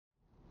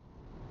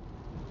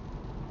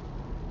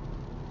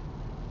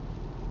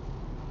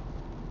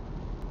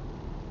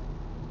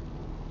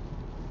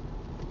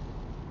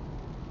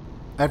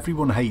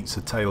Everyone hates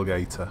a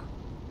tailgater,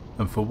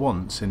 and for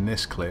once in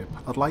this clip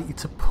I'd like you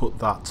to put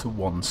that to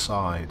one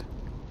side.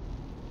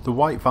 The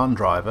white van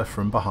driver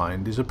from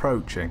behind is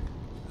approaching,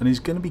 and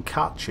he's going to be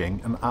catching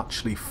and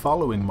actually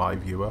following my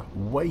viewer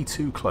way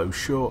too close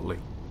shortly.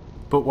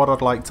 But what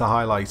I'd like to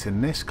highlight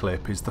in this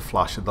clip is the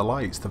flash of the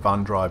lights the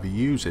van driver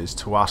uses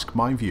to ask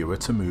my viewer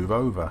to move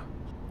over.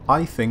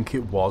 I think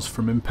it was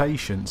from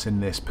impatience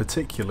in this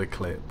particular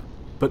clip,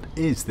 but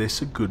is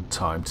this a good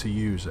time to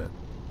use it?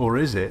 Or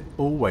is it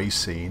always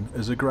seen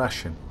as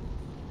aggression?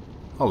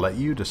 I'll let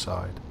you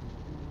decide.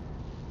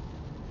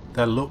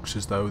 There looks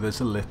as though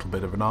there's a little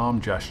bit of an arm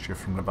gesture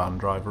from the van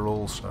driver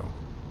also.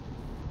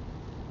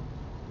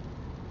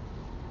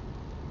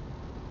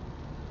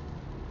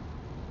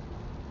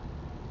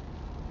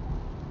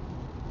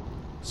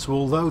 So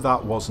although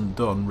that wasn't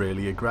done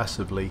really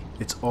aggressively,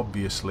 it's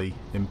obviously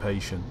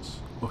impatience.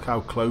 Look how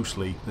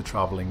closely they're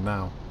travelling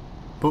now.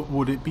 But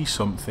would it be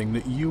something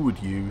that you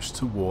would use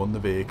to warn the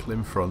vehicle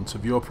in front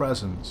of your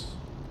presence?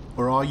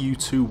 Or are you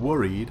too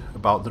worried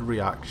about the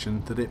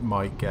reaction that it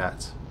might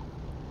get?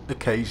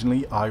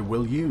 Occasionally I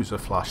will use a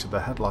flash of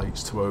the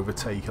headlights to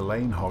overtake a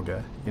lane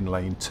hogger in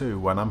lane 2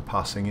 when I'm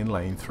passing in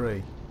lane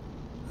 3.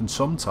 And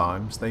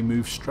sometimes they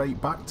move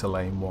straight back to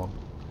lane 1,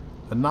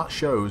 and that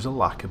shows a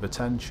lack of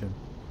attention.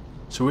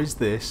 So is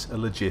this a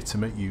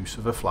legitimate use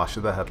of a flash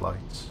of the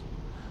headlights?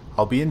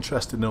 I'll be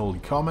interested in all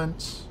your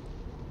comments.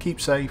 Keep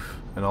safe,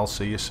 and I'll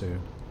see you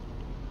soon.